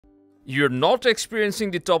you're not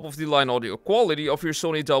experiencing the top-of-the-line audio quality of your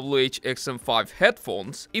Sony WH-1000XM5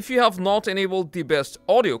 headphones if you have not enabled the best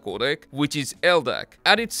audio codec, which is LDAC,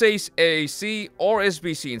 and it says AAC or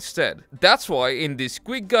SBC instead. That's why in this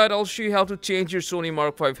quick guide I'll show you how to change your Sony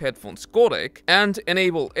Mark 5 headphones codec and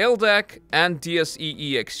enable LDAC and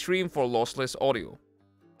DSEE Extreme for lossless audio.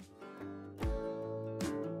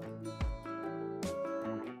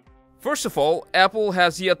 First of all, Apple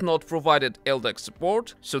has yet not provided LDAC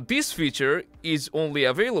support, so this feature is only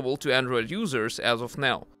available to Android users as of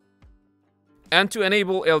now. And to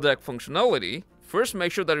enable LDAC functionality, first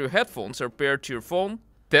make sure that your headphones are paired to your phone,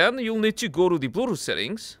 then you'll need to go to the Bluetooth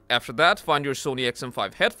settings, after that find your Sony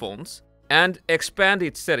XM5 headphones, and expand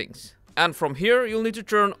its settings. And from here, you'll need to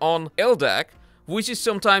turn on LDAC, which is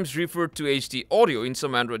sometimes referred to HD audio in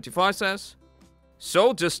some Android devices.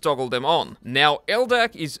 So just toggle them on. Now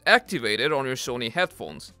LDAC is activated on your Sony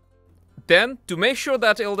headphones. Then, to make sure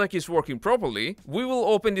that LDAC is working properly, we will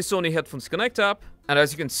open the Sony Headphones Connect app, and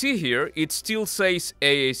as you can see here, it still says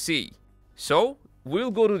AAC. So,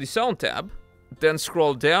 we'll go to the Sound tab, then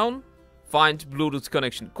scroll down, find Bluetooth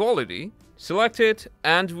connection quality, select it,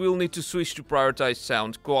 and we'll need to switch to Prioritise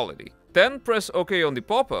sound quality. Then press OK on the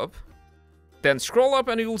pop-up, then scroll up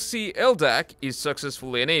and you'll see LDAC is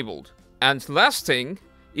successfully enabled. And last thing,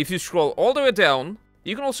 if you scroll all the way down,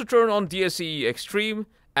 you can also turn on DSEE Extreme,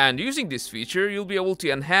 and using this feature, you'll be able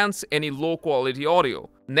to enhance any low quality audio.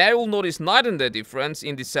 Now you'll notice night and day difference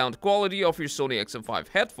in the sound quality of your Sony XM5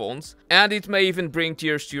 headphones, and it may even bring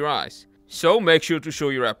tears to your eyes. So make sure to show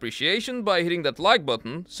your appreciation by hitting that like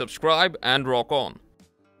button, subscribe, and rock on.